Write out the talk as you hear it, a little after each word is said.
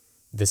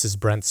This is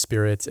Brent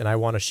Spirit, and I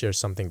want to share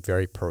something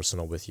very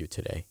personal with you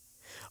today.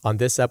 On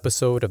this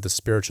episode of the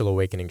Spiritual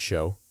Awakening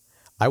Show,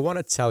 I want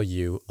to tell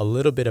you a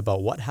little bit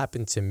about what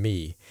happened to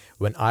me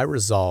when I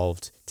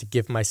resolved to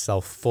give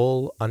myself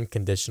full,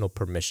 unconditional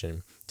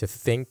permission to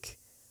think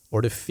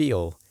or to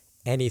feel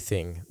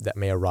anything that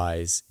may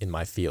arise in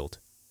my field.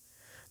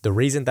 The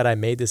reason that I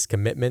made this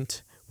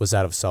commitment was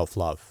out of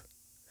self-love.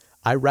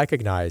 I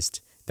recognized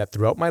that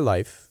throughout my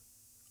life,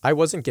 I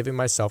wasn't giving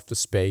myself the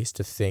space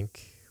to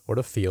think or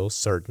to feel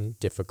certain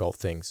difficult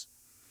things.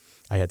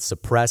 I had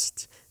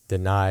suppressed,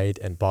 denied,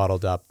 and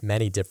bottled up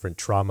many different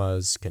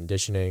traumas,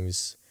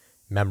 conditionings,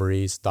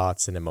 memories,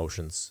 thoughts, and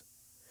emotions.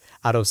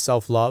 Out of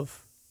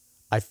self-love,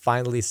 I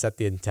finally set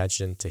the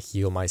intention to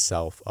heal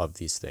myself of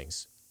these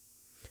things.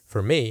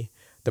 For me,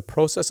 the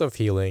process of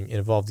healing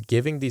involved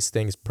giving these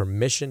things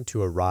permission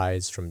to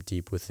arise from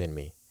deep within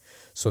me,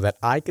 so that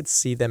I could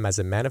see them as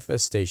a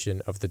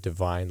manifestation of the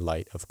divine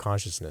light of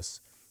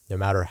consciousness, no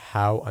matter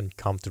how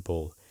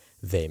uncomfortable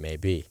they may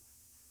be.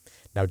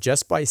 Now,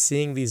 just by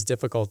seeing these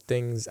difficult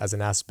things as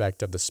an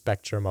aspect of the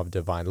spectrum of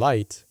divine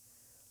light,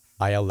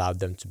 I allowed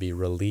them to be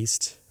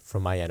released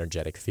from my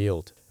energetic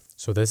field.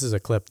 So this is a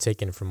clip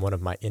taken from one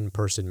of my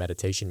in-person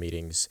meditation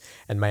meetings,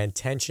 and my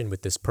intention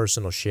with this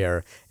personal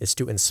share is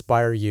to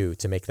inspire you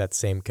to make that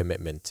same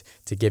commitment,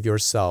 to give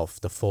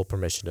yourself the full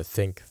permission to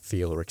think,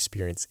 feel, or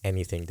experience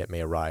anything that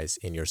may arise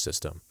in your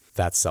system.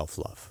 That's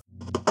self-love.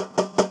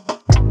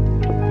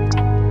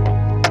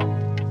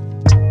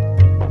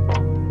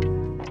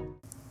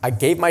 I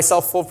gave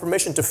myself full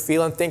permission to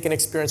feel and think and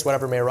experience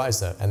whatever may arise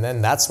there. And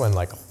then that's when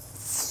a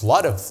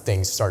flood of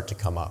things start to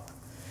come up.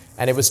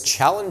 And it was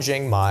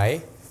challenging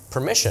my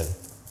permission.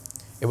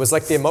 It was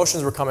like the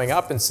emotions were coming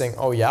up and saying,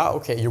 oh yeah,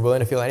 okay, you're willing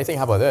to feel anything?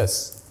 How about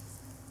this?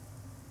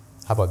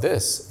 How about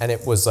this? And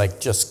it was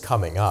just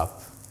coming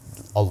up.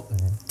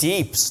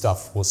 Deep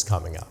stuff was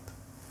coming up.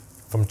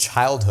 From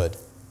childhood.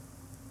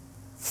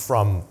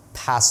 From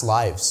past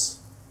lives.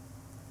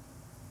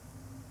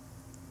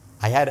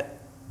 I had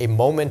a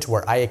moment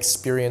where I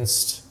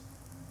experienced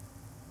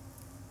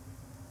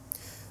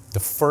the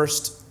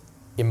first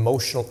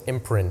emotional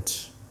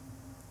imprint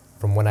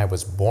from when I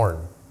was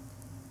born.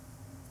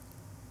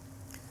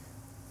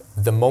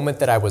 The moment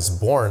that I was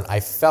born, I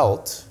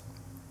felt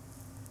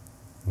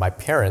my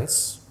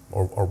parents,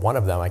 or one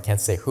of them, I can't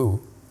say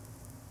who,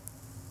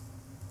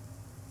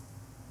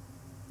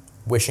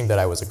 wishing that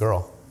I was a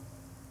girl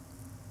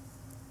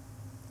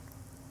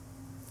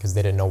because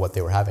they didn't know what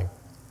they were having.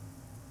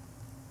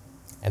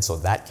 And so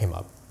that came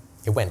up.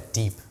 It went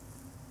deep.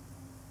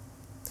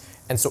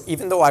 And so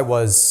even though I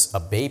was a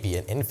baby,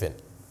 an infant,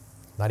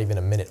 not even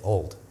a minute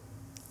old,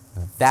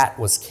 that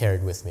was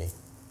carried with me,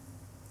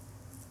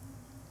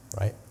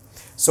 right?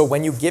 So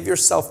when you give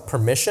yourself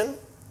permission,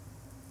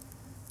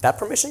 that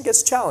permission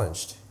gets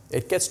challenged.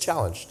 It gets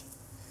challenged.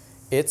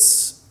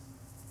 It's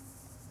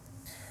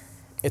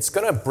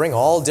going to bring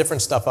all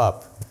different stuff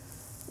up.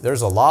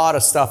 There's a lot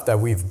of stuff that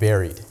we've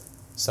buried.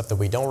 Stuff that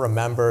we don't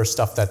remember,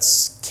 stuff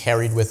that's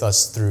carried with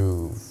us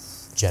through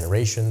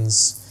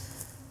generations.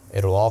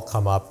 It'll all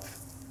come up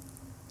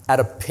at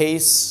a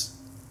pace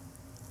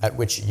at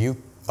which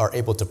you are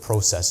able to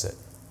process it.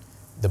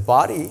 The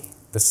body,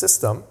 the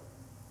system,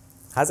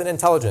 has an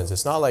intelligence.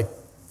 It's not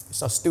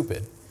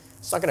stupid.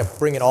 It's not going to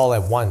bring it all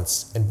at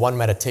once in one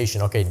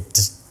meditation. Okay,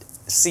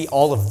 just see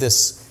all of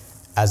this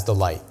as the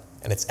light.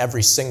 And it's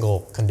every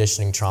single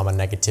conditioning, trauma,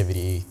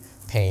 negativity,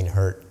 pain,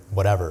 hurt,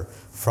 whatever,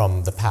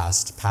 from the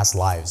past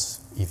lives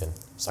even.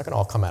 It's not going to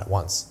all come at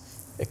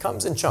once. It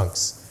comes in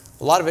chunks.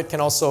 A lot of it can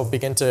also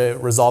begin to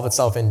resolve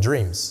itself in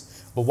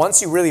dreams. But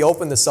once you really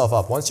open the self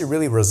up, once you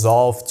really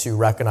resolve to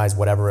recognize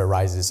whatever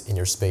arises in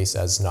your space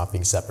as not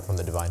being separate from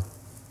the divine,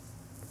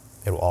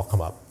 it will all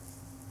come up.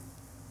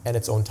 At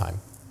its own time.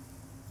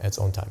 At its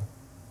own time.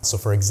 So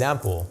for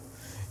example,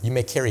 you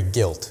may carry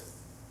guilt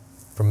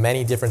for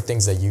many different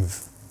things that you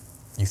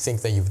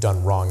think that you've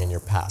done wrong in your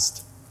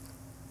past.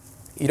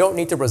 You don't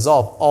need to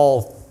resolve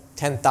all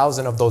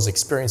 10,000 of those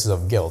experiences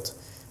of guilt.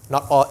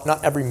 Not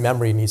every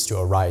memory needs to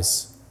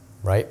arise,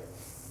 right?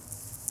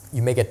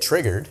 You may get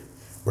triggered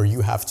where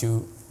you have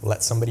to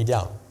let somebody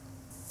down.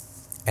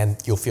 And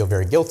you'll feel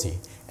very guilty.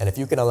 And if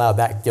you can allow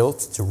that guilt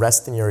to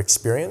rest in your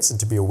experience and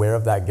to be aware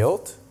of that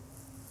guilt,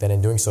 then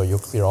in doing so, you'll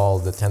clear all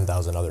the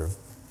 10,000 other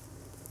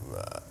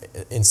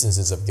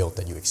instances of guilt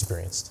that you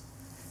experienced.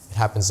 It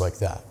happens like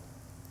that,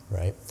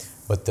 right?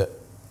 But the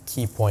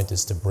key point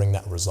is to bring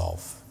that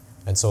resolve.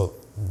 And so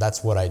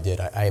that's what I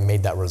did. I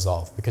made that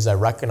resolve because I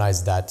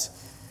recognized that,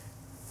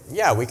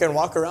 yeah, we can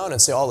walk around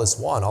and say all is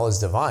one, all is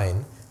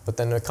divine, but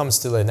then when it comes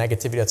to the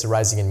negativity that's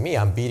arising in me,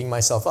 I'm beating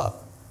myself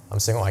up. I'm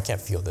saying, oh, I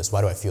can't feel this. Why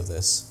do I feel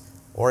this?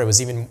 Or it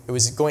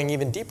was going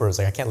even deeper. It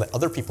was I can't let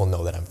other people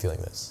know that I'm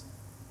feeling this,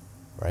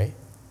 right?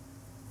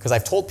 Because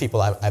I've told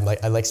people I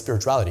like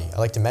spirituality. I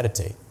like to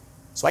meditate.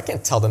 So I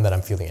can't tell them that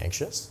I'm feeling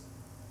anxious.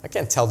 I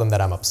can't tell them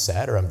that I'm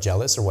upset or I'm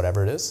jealous or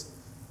whatever it is.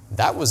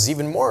 That was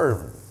even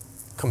more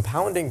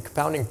compounding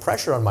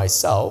pressure on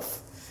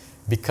myself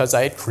because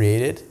I had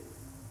created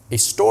a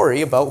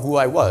story about who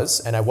I was,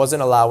 and I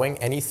wasn't allowing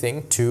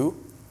anything to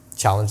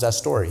challenge that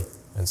story.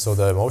 And so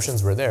the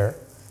emotions were there,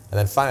 and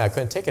then finally I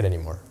couldn't take it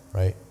anymore,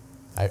 right?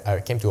 I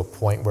came to a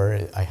point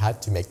where I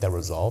had to make that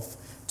resolve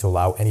to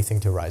allow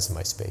anything to rise in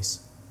my space.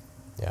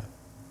 Yeah.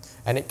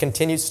 And it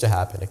continues to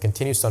happen. It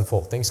continues to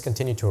unfold. Things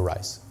continue to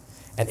arise.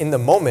 And in the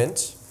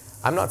moment,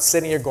 I'm not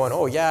sitting here going,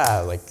 oh yeah,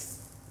 like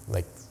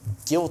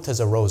guilt has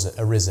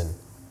arisen.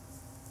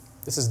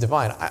 This is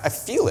divine. I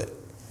feel it.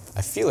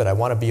 I feel it. I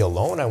want to be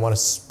alone. I want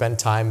to spend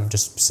time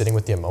just sitting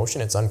with the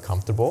emotion. It's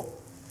uncomfortable.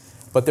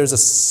 But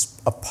there's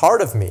a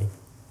part of me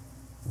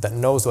that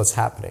knows what's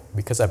happening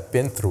because I've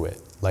been through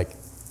it like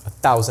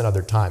 1,000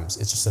 other times.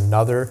 It's just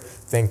another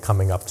thing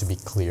coming up to be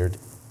cleared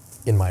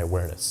in my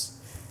awareness.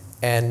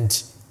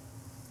 And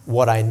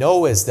what I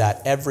know is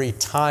that every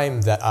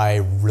time that I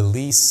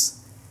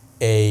release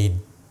a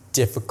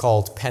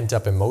difficult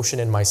pent-up emotion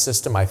in my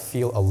system, I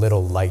feel a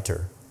little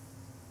lighter.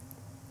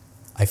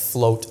 I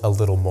float a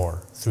little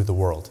more through the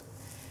world.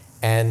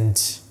 And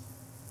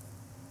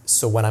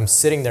so when I'm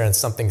sitting there and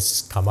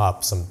something's come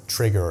up, some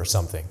trigger or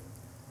something,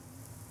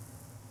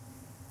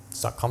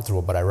 it's not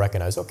comfortable, but I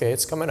recognize, okay,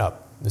 it's coming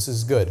up. This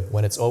is good.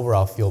 When it's over,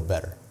 I'll feel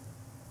better.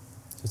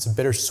 So it's a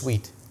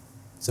bittersweet.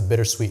 It's a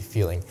bittersweet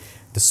feeling.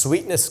 The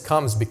sweetness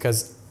comes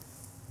because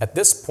at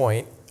this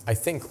point, I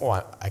think,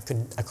 I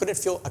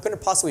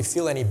couldn't possibly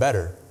feel any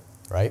better,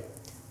 right?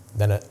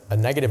 Then a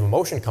negative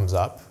emotion comes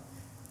up,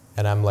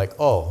 and I'm like,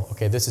 oh,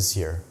 okay, this is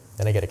here.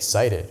 Then I get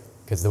excited,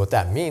 because what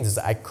that means is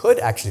that I could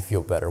actually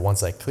feel better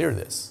once I clear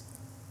this.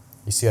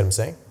 You see what I'm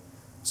saying?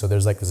 So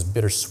there's like this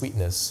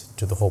bittersweetness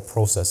to the whole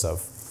process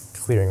of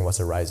clearing what's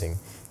arising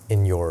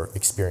in your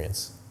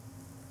experience.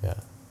 Yeah.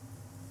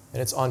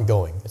 And it's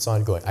ongoing. It's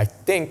ongoing. I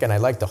think, and I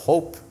like to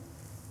hope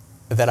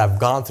that I've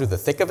gone through the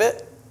thick of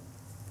it,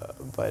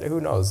 but who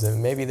knows?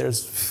 Maybe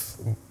this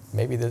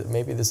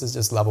is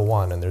just level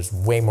 1, and there's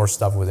way more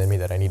stuff within me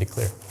that I need to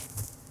clear.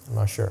 I'm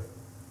not sure.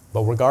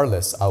 But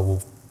regardless, I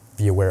will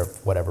be aware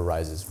of whatever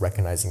rises,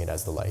 recognizing it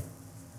as the light.